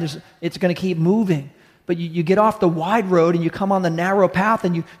sand, it's going to keep moving. But you get off the wide road and you come on the narrow path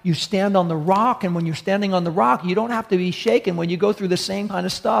and you stand on the rock. And when you're standing on the rock, you don't have to be shaken when you go through the same kind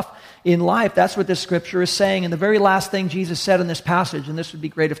of stuff in life. That's what this scripture is saying. And the very last thing Jesus said in this passage, and this would be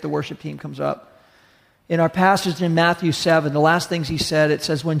great if the worship team comes up. In our passage in Matthew 7, the last things He said, it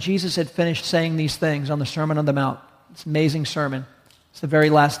says, when Jesus had finished saying these things on the Sermon on the Mount, it's an amazing sermon. It's the very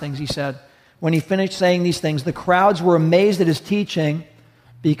last things He said. When He finished saying these things, the crowds were amazed at His teaching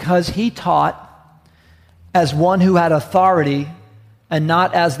because He taught as one who had authority and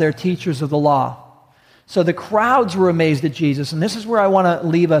not as their teachers of the law. So the crowds were amazed at Jesus, and this is where I want to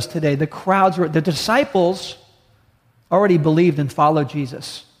leave us today. The disciples already believed and followed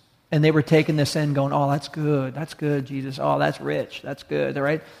Jesus, and they were taking this in going, oh, that's good, Jesus. Oh, that's rich, that's good, all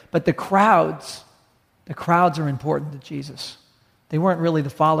right? But the crowds are important to Jesus. They weren't really the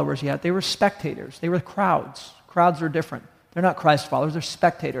followers yet. They were spectators. They were crowds. Crowds are different. They're not Christ followers. They're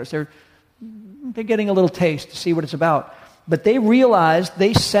spectators. They're getting a little taste to see what it's about. But they realized,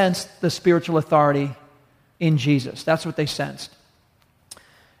 they sensed the spiritual authority in Jesus. That's what they sensed.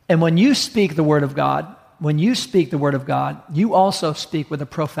 And when you speak the Word of God, you also speak with a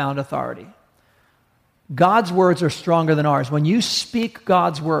profound authority. God's words are stronger than ours. When you speak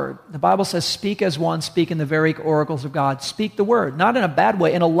God's word, the Bible says, speak as one, speak in the very oracles of God. Speak the word, not in a bad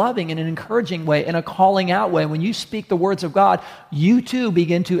way, in a loving, in an encouraging way, in a calling out way. When you speak the words of God, you too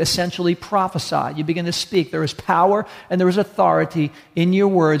begin to essentially prophesy. You begin to speak. There is power and there is authority in your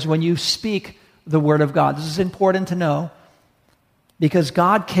words when you speak the word of God. This is important to know because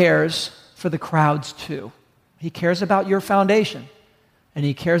God cares for the crowds too. He cares about your foundation and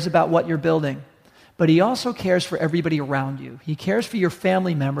He cares about what you're building. But He also cares for everybody around you. He cares for your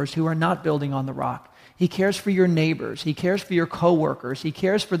family members who are not building on the rock. He cares for your neighbors. He cares for your coworkers. He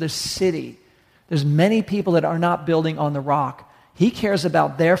cares for the city. There's many people that are not building on the rock. He cares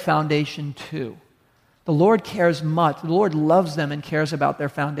about their foundation too. The Lord cares much. The Lord loves them and cares about their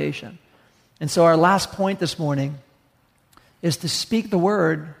foundation. And so our last point this morning is to speak the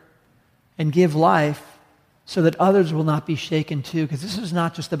word and give life so that others will not be shaken too, because this is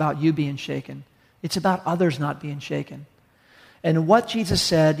not just about you being shaken. It's about others not being shaken. And what Jesus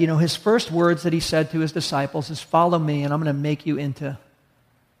said, His first words that He said to His disciples is, follow me and I'm going to make you into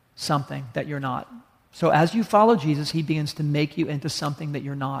something that you're not. So as you follow Jesus, He begins to make you into something that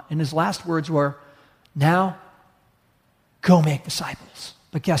you're not. And His last words were, now go make disciples.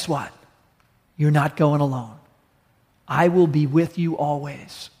 But guess what? You're not going alone. I will be with you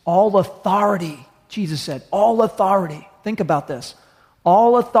always. All authority, Jesus said, all authority. Think about this.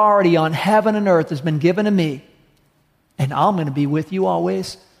 All authority on heaven and earth has been given to me, and I'm going to be with you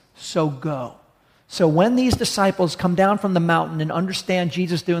always, so go. So when these disciples come down from the mountain and understand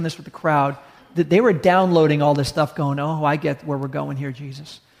Jesus doing this with the crowd, that they were downloading all this stuff going, oh, I get where we're going here,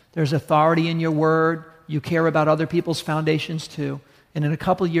 Jesus. There's authority in your word. You care about other people's foundations too. And in a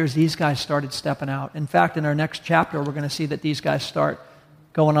couple of years, these guys started stepping out. In fact, in our next chapter, we're going to see that these guys start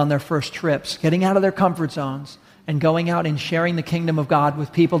going on their first trips, getting out of their comfort zones, and going out and sharing the kingdom of God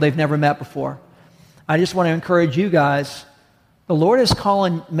with people they've never met before. I just want to encourage you guys. The Lord is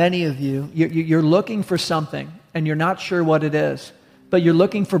calling many of you. You're looking for something, and you're not sure what it is. But you're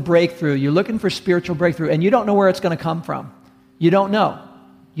looking for breakthrough. You're looking for spiritual breakthrough, and you don't know where it's going to come from. You don't know.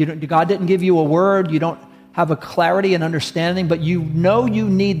 God didn't give you a word. You don't have a clarity and understanding, but you know you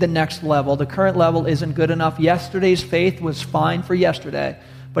need the next level. The current level isn't good enough. Yesterday's faith was fine for yesterday,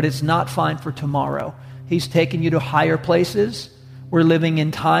 but it's not fine for tomorrow. He's taken you to higher places. We're living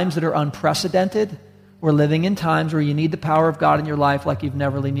in times that are unprecedented. We're living in times where you need the power of God in your life like you've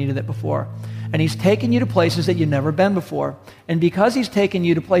never really needed it before. And he's taken you to places that you've never been before. And because he's taken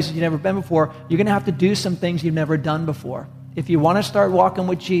you to places you've never been before, you're going to have to do some things you've never done before. If you want to start walking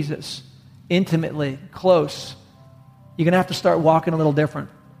with Jesus intimately, close, you're going to have to start walking a little different.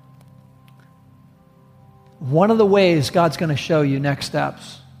 One of the ways God's going to show you next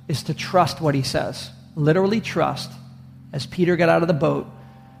steps is to trust what he says. Literally trust. As Peter got out of the boat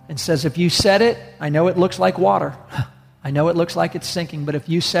and says, if you said it, I know it looks like water. I know it looks like it's sinking, but if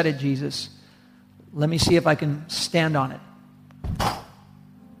you said it, Jesus, let me see if I can stand on it.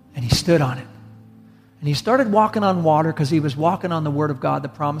 And he stood on it. And he started walking on water because he was walking on the Word of God, the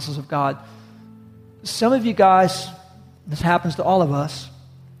promises of God. Some of you guys, this happens to all of us,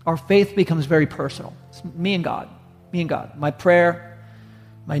 our faith becomes very personal. It's me and God. Me and God. My prayer,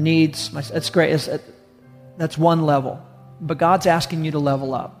 my needs, that's great. That's one level. But God's asking you to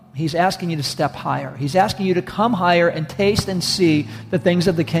level up. He's asking you to step higher. He's asking you to come higher and taste and see the things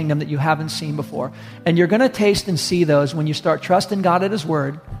of the kingdom that you haven't seen before. And you're going to taste and see those when you start trusting God at his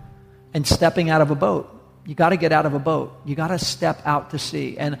word and stepping out of a boat. You got to get out of a boat. You got to step out to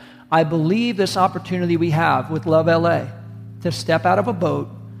sea. And I believe this opportunity we have with Love LA to step out of a boat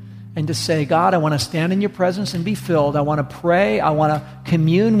and to say, God, I want to stand in your presence and be filled. I want to pray. I want to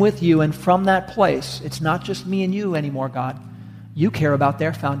commune with you. And from that place, it's not just me and you anymore, God. You care about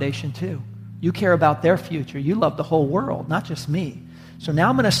their foundation too. You care about their future. You love the whole world, not just me. So now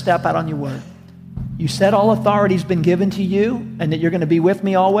I'm going to step out on your word. You said all authority has been given to you and that you're going to be with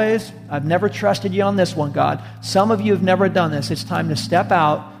me always. I've never trusted you on this one, God. Some of you have never done this. It's time to step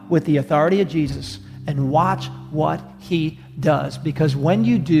out with the authority of Jesus and watch what he does. Because when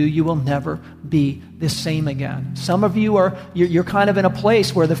you do, you will never be the same again. Some of you you're kind of in a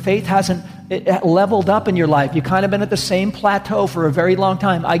place where the faith hasn't leveled up in your life. You've kind of been at the same plateau for a very long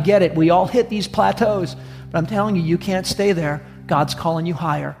time. I get it. We all hit these plateaus. But I'm telling you, you can't stay there. God's calling you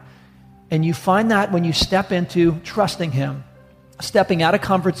higher. And you find that when you step into trusting him, stepping out of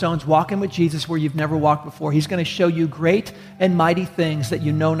comfort zones, walking with Jesus where you've never walked before. He's going to show you great and mighty things that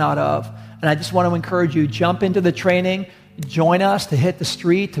you know not of. And I just want to encourage you, jump into the training, join us to hit the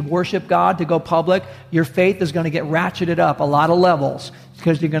street, to worship God, to go public. Your faith is going to get ratcheted up a lot of levels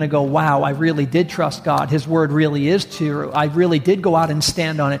because you're going to go, wow, I really did trust God. His word really is true. I really did go out and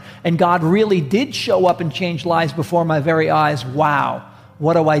stand on it. And God really did show up and change lives before my very eyes. Wow.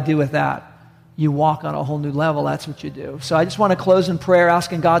 What do I do with that? You walk on a whole new level. That's what you do. So I just want to close in prayer,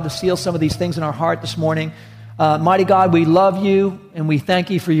 asking God to seal some of these things in our heart this morning. Mighty God, we love you and we thank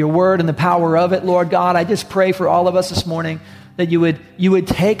you for your word and the power of it, Lord God. I just pray for all of us this morning that you would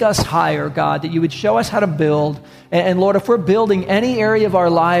take us higher, God, that you would show us how to build. And Lord, if we're building any area of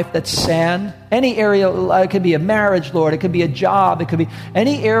our life that's sand, any area, it could be a marriage, Lord, it could be a job, it could be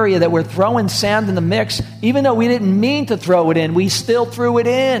any area that we're throwing sand in the mix, even though we didn't mean to throw it in, we still threw it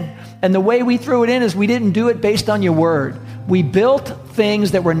in. And the way we threw it in is we didn't do it based on your word. We built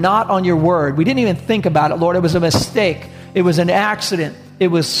things that were not on your word. We didn't even think about it, Lord. It was a mistake. It was an accident. It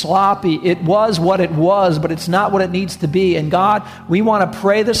was sloppy. It was what it was, but it's not what it needs to be. And God, we want to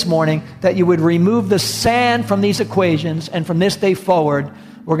pray this morning that you would remove the sand from these equations, and from this day forward,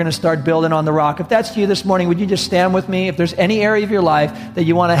 we're going to start building on the rock. If that's you this morning, would you just stand with me? If there's any area of your life that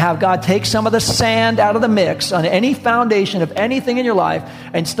you want to have God take some of the sand out of the mix on any foundation of anything in your life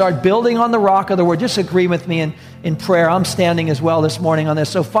and start building on the rock of the word, just agree with me in prayer. I'm standing as well this morning on this.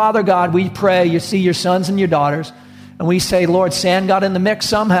 So Father God, we pray, you see your sons and your daughters, and we say, Lord, sand got in the mix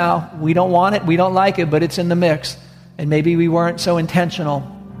somehow. We don't want it, we don't like it, but it's in the mix. And maybe we weren't so intentional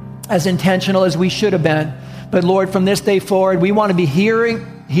as we should have been. But Lord, from this day forward, we want to be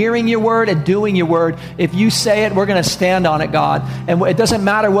hearing your word and doing your word. If you say it, we're going to stand on it, God. And it doesn't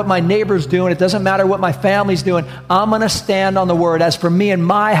matter what my neighbor's doing. It doesn't matter what my family's doing. I'm going to stand on the word. As for me and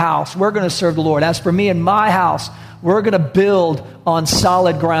my house, we're going to serve the Lord. As for me and my house, we're going to build on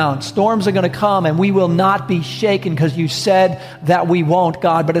solid ground. Storms are going to come and we will not be shaken because you said that we won't,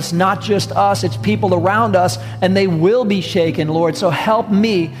 God. But it's not just us, it's people around us, and they will be shaken, Lord. So help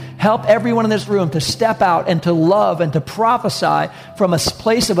me, help everyone in this room to step out and to love and to prophesy from a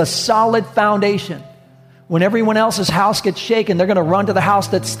place of a solid foundation. When everyone else's house gets shaken, they're going to run to the house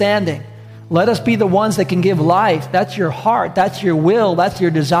that's standing. Let us be the ones that can give life. That's your heart. That's your will. That's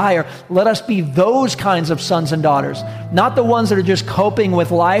your desire. Let us be those kinds of sons and daughters. Not the ones that are just coping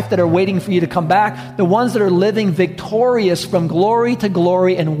with life, that are waiting for you to come back. The ones that are living victorious from glory to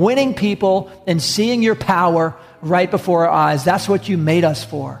glory and winning people and seeing your power right before our eyes. That's what you made us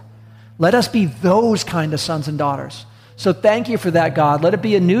for. Let us be those kind of sons and daughters. So thank you for that, God. Let it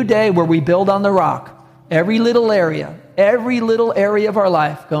be a new day where we build on the rock. Every little area of our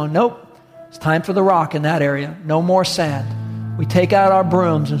life going, nope. It's time for the rock in that area. No more sand. We take out our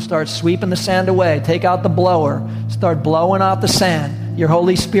brooms and start sweeping the sand away. Take out the blower. Start blowing out the sand. Your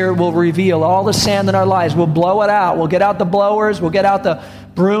Holy Spirit will reveal all the sand in our lives. We'll blow it out. We'll get out the blowers. We'll get out the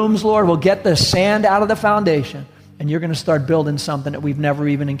brooms, Lord. We'll get the sand out of the foundation. And you're going to start building something that we've never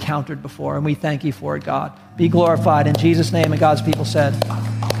even encountered before. And we thank you for it, God. Be glorified in Jesus' name. And God's people said,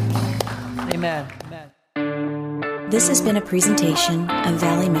 amen. This has been a presentation of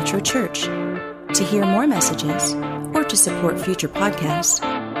Valley Metro Church. To hear more messages or to support future podcasts,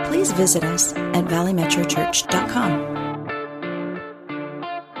 please visit us at valleymetrochurch.com.